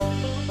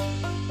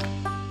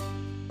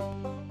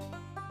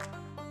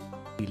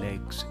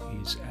Legs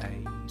is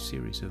a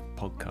series of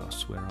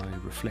podcasts where I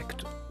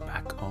reflect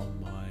back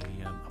on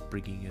my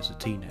upbringing as a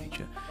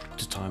teenager.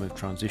 It's a time of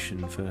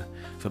transition for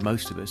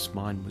most of us.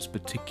 Mine was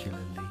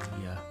particularly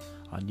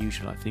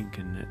unusual, I think,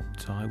 in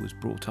that I was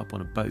brought up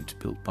on a boat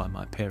built by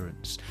my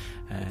parents,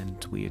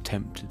 and we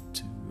attempted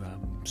to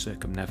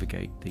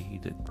circumnavigate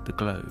the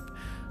globe.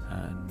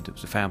 And it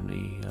was a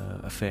family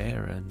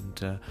affair,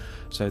 and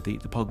so the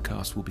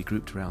podcast will be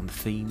grouped around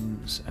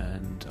themes,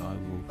 and I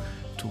will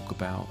talk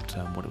about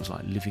what it was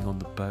like living on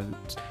the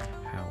boat,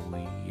 how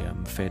we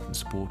fed and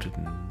supported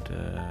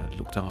and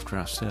looked after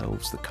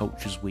ourselves, the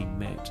cultures we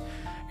met,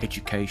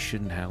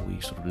 education, how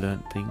we sort of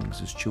learnt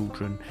things as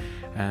children,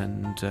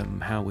 and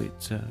how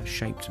it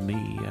shaped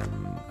me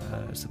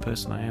as the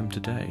person I am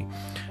today.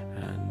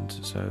 And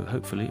so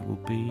hopefully it will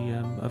be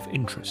of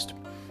interest.